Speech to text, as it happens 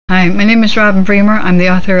Hi, my name is Robin Bremer. I'm the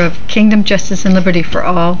author of Kingdom, Justice, and Liberty for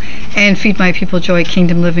All and Feed My People Joy,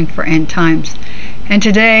 Kingdom Living for End Times. And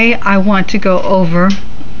today I want to go over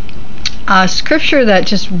a scripture that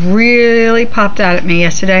just really popped out at me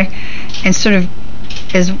yesterday and sort of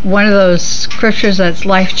is one of those scriptures that's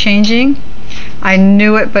life-changing. I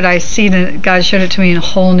knew it, but I see that God showed it to me in a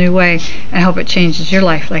whole new way, and I hope it changes your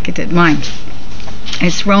life like it did mine.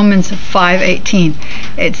 It's Romans 5:18.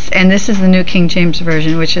 And this is the New King James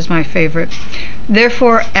Version, which is my favorite.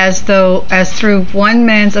 Therefore, as through one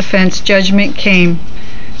man's offense judgment came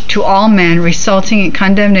to all men, resulting in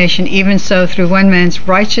condemnation, even so through one man's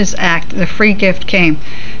righteous act the free gift came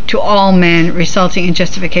to all men, resulting in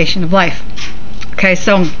justification of life. Okay,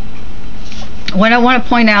 so what I want to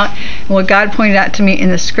point out, and what God pointed out to me in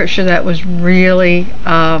the scripture that was really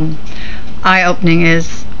eye-opening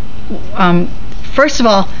is, first of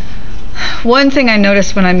all, one thing I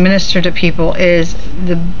notice when I minister to people is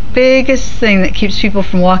the biggest thing that keeps people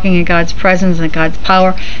from walking in God's presence and God's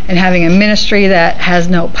power and having a ministry that has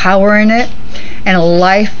no power in it and a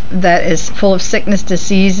life that is full of sickness,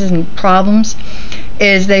 diseases, and problems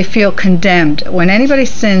is they feel condemned. When anybody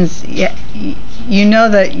sins, you know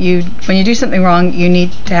that when you do something wrong, you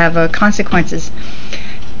need to have consequences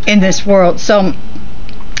in this world. So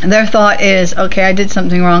their thought is, okay, I did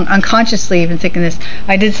something wrong, unconsciously even thinking this,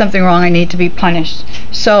 I did something wrong, I need to be punished.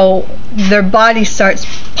 So their body starts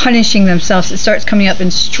punishing themselves. It starts coming up in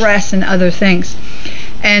stress and other things.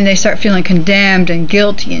 And they start feeling condemned and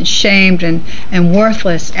guilty and shamed and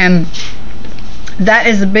worthless. And that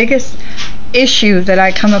is the biggest issue that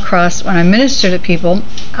I come across when I minister to people.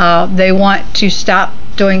 They want to stop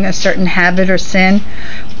doing a certain habit or sin,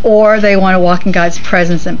 or they want to walk in God's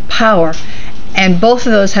presence and power. And both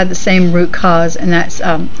of those had the same root cause, and that's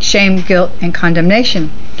shame, guilt, and condemnation.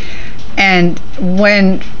 And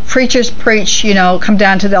when preachers preach, come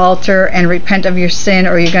down to the altar and repent of your sin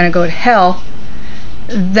or you're going to go to hell,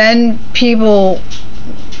 then people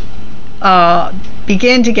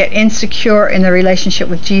begin to get insecure in their relationship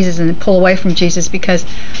with Jesus and pull away from Jesus because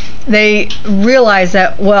they realize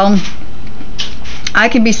that, well, I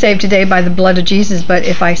can be saved today by the blood of Jesus, but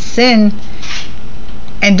if I sin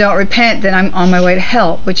and don't repent, then I'm on my way to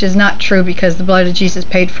hell, which is not true because the blood of Jesus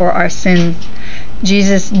paid for our sins.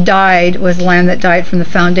 Jesus was the Lamb that died from the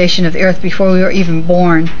foundation of the earth before we were even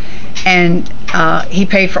born, and he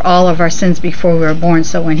paid for all of our sins before we were born.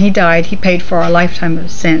 So when he died, he paid for our lifetime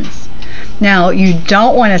of sins. Now, you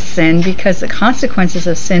don't want to sin because the consequences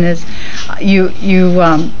of sin is you're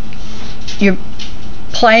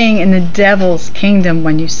playing in the devil's kingdom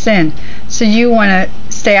when you sin. So you want to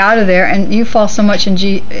stay out of there, and you fall so much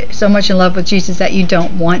in love with Jesus that you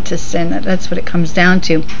don't want to sin. That's what it comes down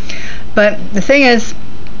to. But the thing is,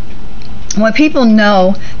 when people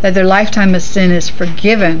know that their lifetime of sin is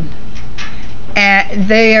forgiven, and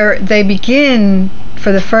they begin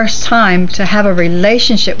for the first time to have a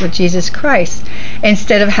relationship with Jesus Christ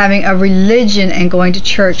instead of having a religion and going to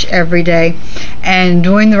church every day and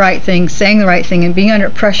doing the right thing, saying the right thing, and being under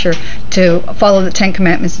pressure to follow the Ten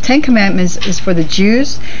Commandments. The Ten Commandments is for the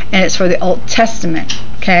Jews and it's for the Old Testament,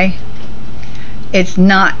 okay? It's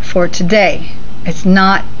not for today. It's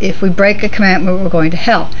not, if we break a commandment, we're going to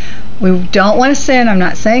hell. We don't want to sin. I'm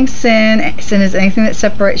not saying sin. Sin is anything that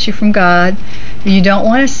separates you from God. You don't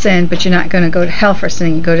want to sin, but you're not going to go to hell for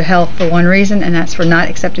sinning. You go to hell for one reason, and that's for not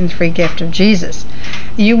accepting the free gift of Jesus.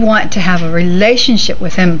 You want to have a relationship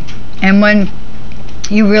with Him. And when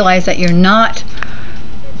you realize that you're not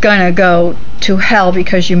going to go to hell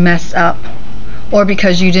because you messed up, or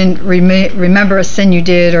because you didn't remember a sin you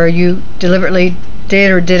did, or you deliberately did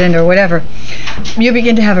or didn't, or whatever, you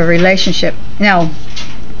begin to have a relationship. Now,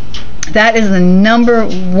 that is the number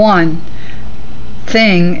one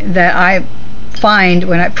thing that I find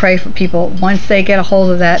when I pray for people. Once they get a hold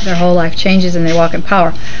of that, their whole life changes and they walk in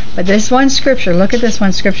power. But this one scripture, look at this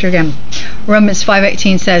one scripture again. Romans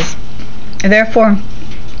 5:18 says, therefore,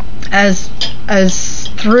 as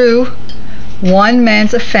through one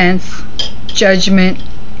man's offense, judgment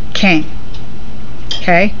came.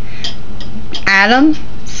 Okay? Adam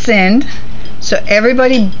sinned, so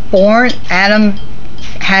everybody born, Adam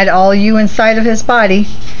had all you inside of his body,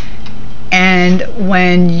 and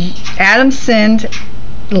when Adam sinned,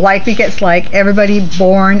 like begets like, everybody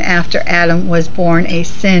born after Adam was born a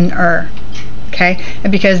sinner. Okay?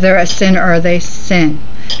 And because they're a sinner, they sin.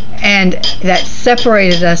 And that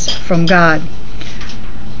separated us from God.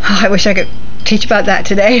 Oh, I wish I could teach about that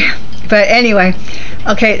today. But anyway,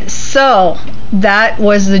 okay, so that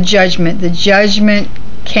was the judgment. The judgment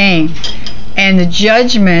came. And the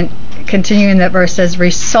judgment, continuing that verse, says,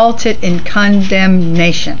 resulted in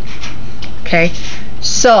condemnation. Okay?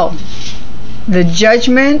 So, the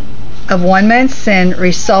judgment of one man's sin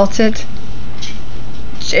resulted,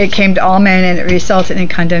 it came to all men, and it resulted in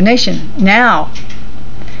condemnation. Now,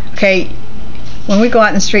 okay, when we go out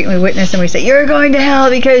in the street and we witness and we say, you're going to hell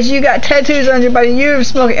because you got tattoos on your body, you're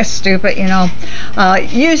smoking, it's stupid,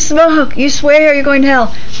 you smoke, you swear you're going to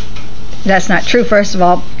hell. That's not true, first of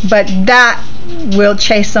all, but that will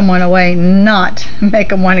chase someone away, not make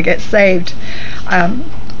them want to get saved.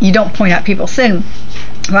 You don't point out people's sin.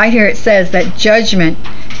 Right here it says that judgment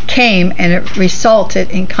came and it resulted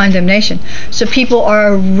in condemnation. So people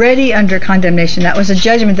are already under condemnation. That was a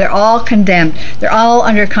judgment. They're all condemned. They're all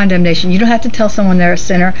under condemnation. You don't have to tell someone they're a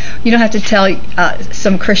sinner. You don't have to tell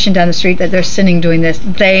some Christian down the street that they're sinning doing this.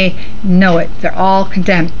 They know it. They're all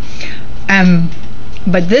condemned.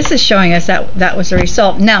 But this is showing us that that was the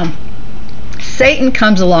result. Now, Satan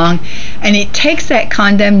comes along and he takes that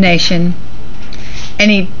condemnation and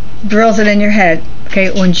he drills it in your head. Okay,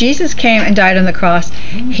 when Jesus came and died on the cross,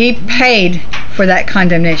 he paid for that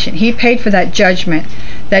condemnation. He paid for that judgment.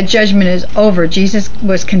 That judgment is over. Jesus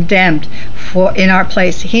was condemned in our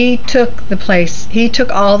place. He took the place. He took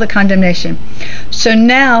all the condemnation. So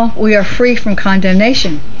now we are free from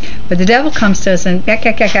condemnation. But the devil comes to us and yak,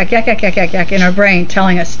 yak, yak, yak, yak, yak, yak, yak, yak, in our brain,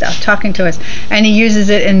 telling us stuff, talking to us. And he uses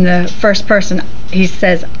it in the first person. He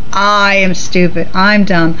says, I am stupid. I'm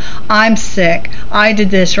dumb. I'm sick. I did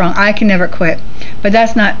this wrong. I can never quit. But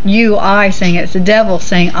that's not you, I saying it. It's the devil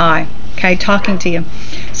saying I. Okay, talking to you.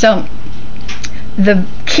 So the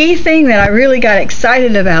key thing that I really got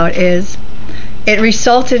excited about is it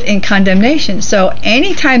resulted in condemnation. So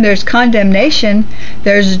anytime there's condemnation,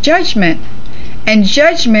 there's judgment. And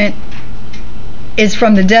judgment is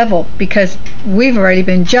from the devil because we've already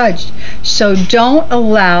been judged. So don't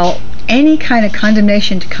allow any kind of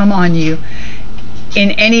condemnation to come on you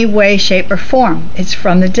in any way, shape, or form. It's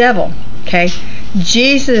from the devil. Okay?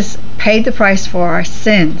 Jesus paid the price for our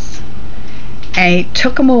sins and he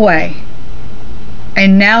took them away.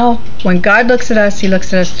 And now when God looks at us, he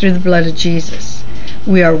looks at us through the blood of Jesus.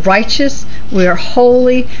 We are righteous, we are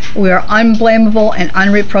holy, we are unblameable and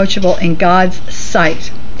unreproachable in God's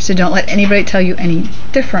sight. So don't let anybody tell you any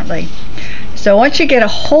differently. So once you get a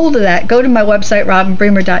hold of that, go to my website,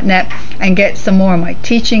 robinbremer.net, and get some more of my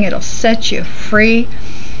teaching. It'll set you free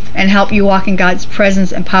and help you walk in God's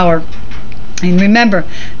presence and power. And remember,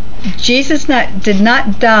 Jesus did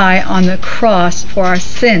not die on the cross for our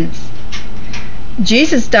sins.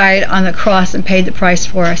 Jesus died on the cross and paid the price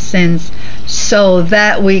for our sins so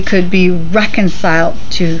that we could be reconciled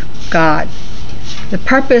to God. The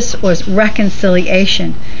purpose was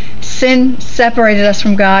reconciliation. Sin separated us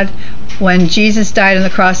from God. When Jesus died on the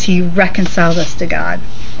cross, he reconciled us to God.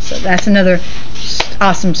 So that's another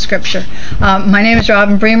awesome scripture. My name is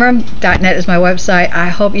Robin Bremer. .net is my website. I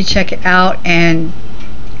hope you check it out and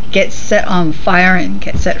get set on fire and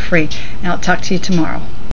get set free. And I'll talk to you tomorrow.